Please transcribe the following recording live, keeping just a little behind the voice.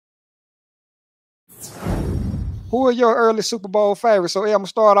Who are your early Super Bowl favorites? So, I'm gonna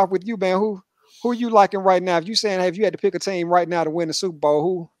start off with you, man. Who are you liking right now? If you saying, hey, if you had to pick a team right now to win the Super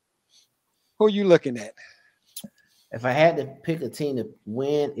Bowl, who are you looking at? If I had to pick a team to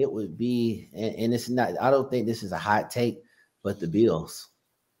win, it would be, and it's not. I don't think this is a hot take, but the Bills.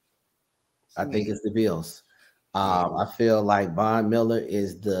 I think it's the Bills. I feel like Von Miller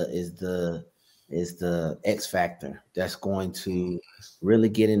is the X factor that's going to really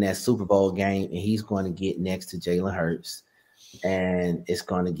get in that Super Bowl game, and he's going to get next to Jalen Hurts, and it's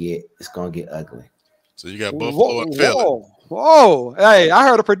going to get ugly. So you got Buffalo and Philly. Whoa! Hey, I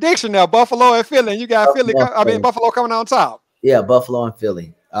heard a prediction now. Buffalo and Philly. And you got Buffalo coming on top. Yeah, Buffalo and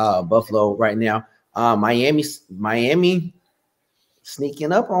Philly. Buffalo right now. Miami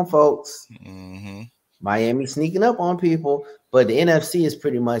sneaking up on folks. Mm-hmm. Miami sneaking up on people, but the NFC is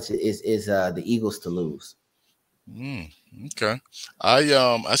pretty much the Eagles to lose. Okay,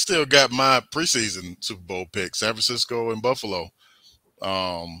 I still got my preseason Super Bowl pick: San Francisco and Buffalo.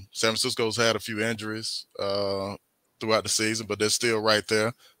 San Francisco's had a few injuries throughout the season, but they're still right there.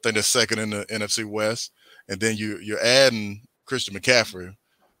 I think they're second in the NFC West, and then you're adding Christian McCaffrey.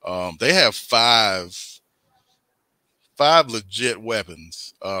 They have five legit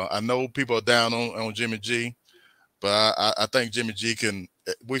weapons. I know people are down on Jimmy G, but I think Jimmy G can.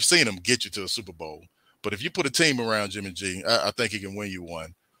 We've seen him get you to a Super Bowl, but if you put a team around Jimmy G, I think he can win you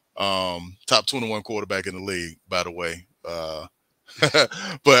one. Top 21 quarterback in the league, by the way.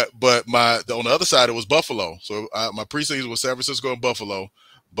 But on the other side it was Buffalo. So my preseason was San Francisco and Buffalo.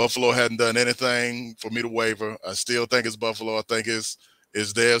 Buffalo hadn't done anything for me to waver. I still think it's Buffalo. I think it's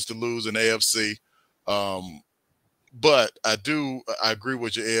theirs to lose in AFC. But I agree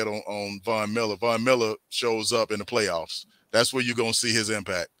with you, Ed, on Von Miller. Von Miller shows up in the playoffs. That's where you're gonna see his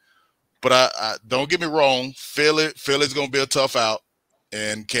impact. But I don't get me wrong, Philly's gonna be a tough out,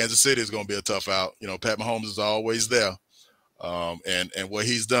 and Kansas City is gonna be a tough out. You know, Pat Mahomes is always there. And what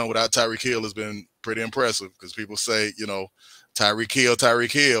he's done without Tyreek Hill has been pretty impressive, because people say, you know, Tyreek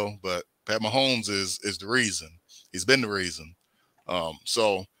Hill, but Pat Mahomes is the reason. He's been the reason.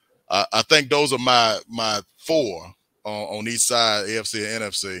 So I think those are my four on each side, AFC and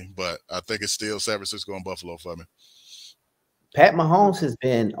NFC, but I think it's still San Francisco and Buffalo for me. Pat Mahomes has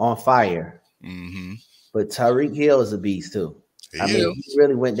been on fire, but Tyreek Hill is a beast too. He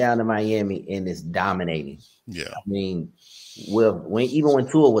really went down to Miami and is dominating. Yeah. I mean, when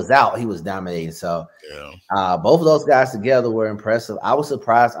Tua was out, he was dominating. So both of those guys together were impressive. I was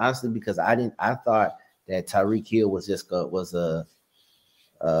surprised, honestly, because I thought that Tyreek Hill was just a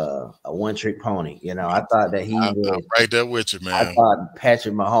one-trick pony. You know, I thought that I'm right there with you, man. I thought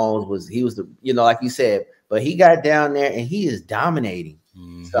Patrick Mahomes was the, you know, like you said, but he got down there and he is dominating.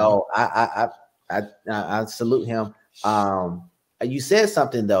 So I salute him. You said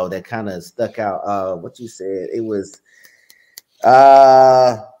something though that kind of stuck out. What you said, it was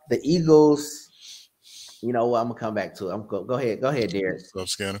the Eagles. You know what? I'm gonna come back to it. Go ahead, Derek. What's up,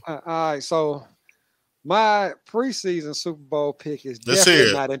 Scanner? All right, so my preseason Super Bowl pick is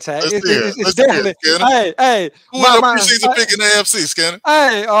definitely not intact. It's definitely. Hey, who was your preseason pick in the AFC, Scanner?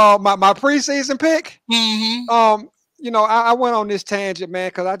 Hey, my preseason pick. You know, I went on this tangent, man,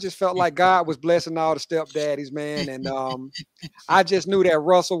 because I just felt like God was blessing all the stepdaddies, man, and I just knew that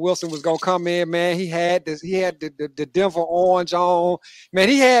Russell Wilson was gonna come in, man. He had the Denver orange on, man.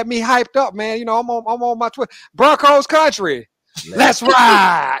 He had me hyped up, man. You know, I'm on my Broncos country. Let's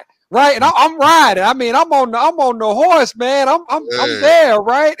ride. Right, and I'm riding. I mean, I'm on the horse, man. I'm there,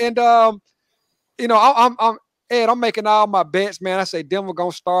 right? And you know, I'm making all my bets, man. I say Denver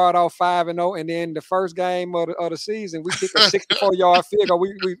gonna start off 5-0, and then the first game of the season, we kick a 64-yard field goal.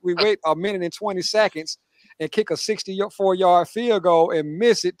 We wait a minute and 20 seconds and kick a 64-yard field goal and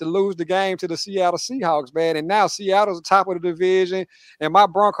miss it to lose the game to the Seattle Seahawks, man. And now Seattle's the top of the division, and my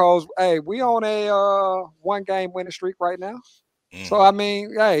Broncos, hey, we on a one-game winning streak right now. So I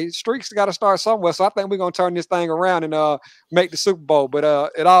mean, hey, streaks got to start somewhere. So I think we're gonna turn this thing around and make the Super Bowl. But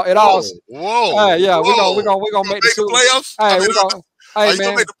it all. Whoa. Yeah, we're gonna make the playoffs. Hey, we're gonna. Hey, man,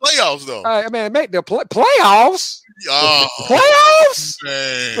 gonna make the playoffs though. Hey, man, make the playoffs. Playoffs.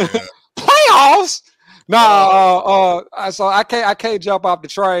 Playoffs. No. So I can't jump off the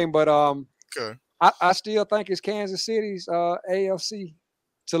train, but okay. I still think it's Kansas City's AFC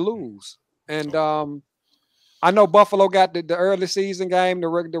to lose, and I know Buffalo got the early season game, the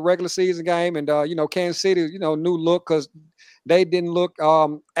regular season game, and you know, Kansas City, you know, new look because they didn't look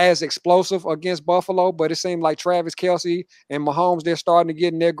as explosive against Buffalo, but it seemed like Travis Kelce and Mahomes, they're starting to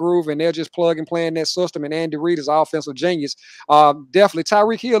get in their groove and they're just plug and playing that system. And Andy Reid is an offensive genius. Definitely,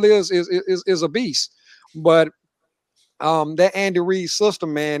 Tyreek Hill is a beast, but that Andy Reid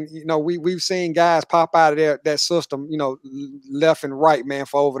system, man, we've seen guys pop out of that system, left and right, man,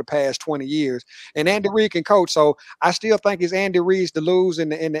 for over the past 20 years. And Andy Reid can coach. So I still think it's Andy Reid's to lose in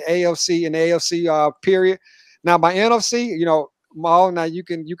the AFC period. Now my NFC, Maul, now you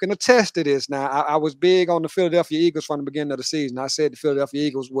can attest to this. Now I was big on the Philadelphia Eagles from the beginning of the season. I said the Philadelphia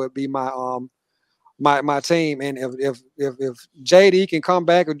Eagles would be my team. And if JD can come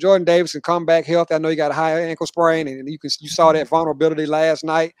back, or Jordan Davis can come back healthy, I know he got a high ankle sprain, and you saw that vulnerability last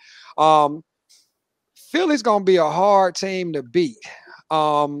night. Philly's gonna be a hard team to beat.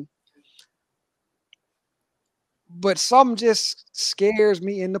 But something just scares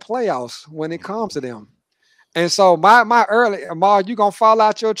me in the playoffs when it comes to them. And so my early Amar, you gonna fall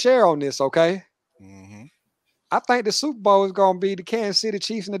out your chair on this, okay? Mm-hmm. I think the Super Bowl is gonna be the Kansas City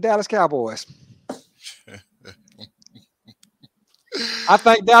Chiefs and the Dallas Cowboys. I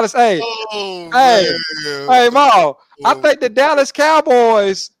think Dallas. Hey, Mo. I think the Dallas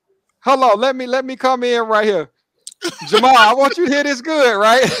Cowboys. Hold on, let me come in right here, Jamal. I want you to hear this good,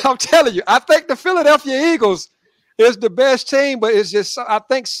 right? I'm telling you. I think the Philadelphia Eagles is the best team, but it's just I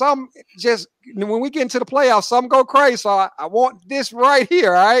think some just when we get into the playoffs, some go crazy. So I want this right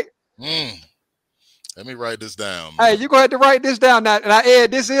here, all right? Let me write this down, man. Hey, you go ahead to write this down now. And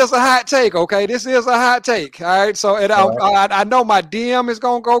Ed, this is a hot take, okay? This is a hot take, all right? So I know my DM is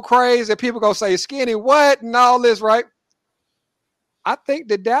going to go crazy. People going to say, Skinny, what? And all this, right? I think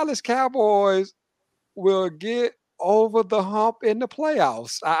the Dallas Cowboys will get over the hump in the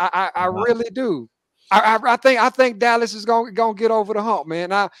playoffs. I really do. I think Dallas is going to get over the hump,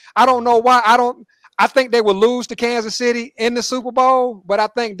 man. I don't know why. I think they will lose to Kansas City in the Super Bowl, but I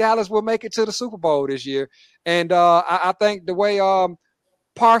think Dallas will make it to the Super Bowl this year. And I think the way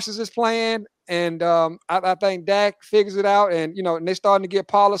Parsons is playing, and I think Dak figures it out, and and they're starting to get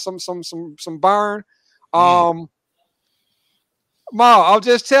Paula some burn. Ma, I'll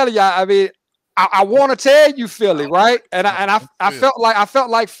just tell you. I mean, I want to tell you Philly, right? And I felt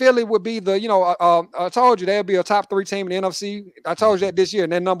like Philly would be the I told you they'll be a top 3 team in the NFC. I told you that this year,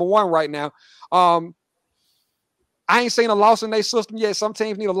 and they're number 1 right now. I ain't seen a loss in their system yet. Some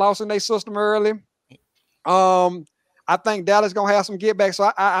teams need a loss in their system early. I think Dallas gonna have some get back. So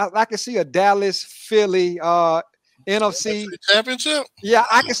I can see a Dallas Philly NFC championship. Yeah,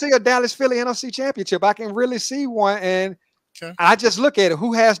 I can see a Dallas Philly NFC championship. I can really see one, and I just look at it.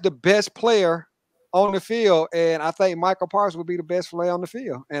 Who has the best player on the field? And I think Michael Parsons will be the best player on the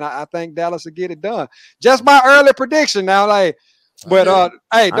field. And I think Dallas will get it done. Just my early prediction now. But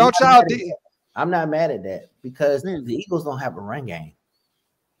hey, don't y'all. I'm not mad at that because the Eagles don't have a run game.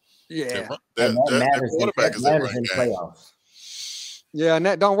 Yeah, that matters in playoffs. Yeah, and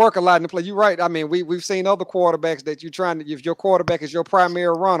that don't work a lot in the play. You're right. I mean, we've seen other quarterbacks that you're trying to. If your quarterback is your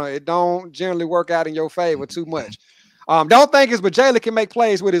primary runner, it don't generally work out in your favor too much. Don't think it's, but Jalen can make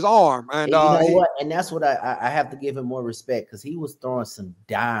plays with his arm, and you know what? And that's what I have to give him more respect because he was throwing some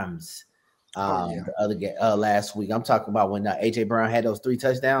dimes. The other game last week. I'm talking about when AJ Brown had those 3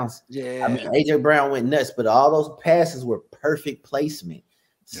 touchdowns. Yeah, I mean AJ Brown went nuts, but all those passes were perfect placement.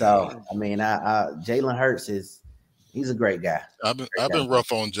 So I mean, Jalen Hurts he's a great guy. I've been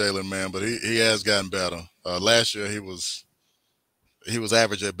rough on Jalen, man, but he has gotten better. Last year he was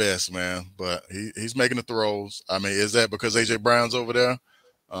average at best, man, but he's making the throws. I mean, is that because AJ Brown's over there?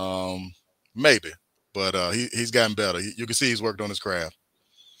 Maybe, but he's gotten better. You can see he's worked on his craft.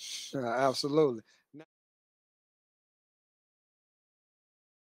 Absolutely.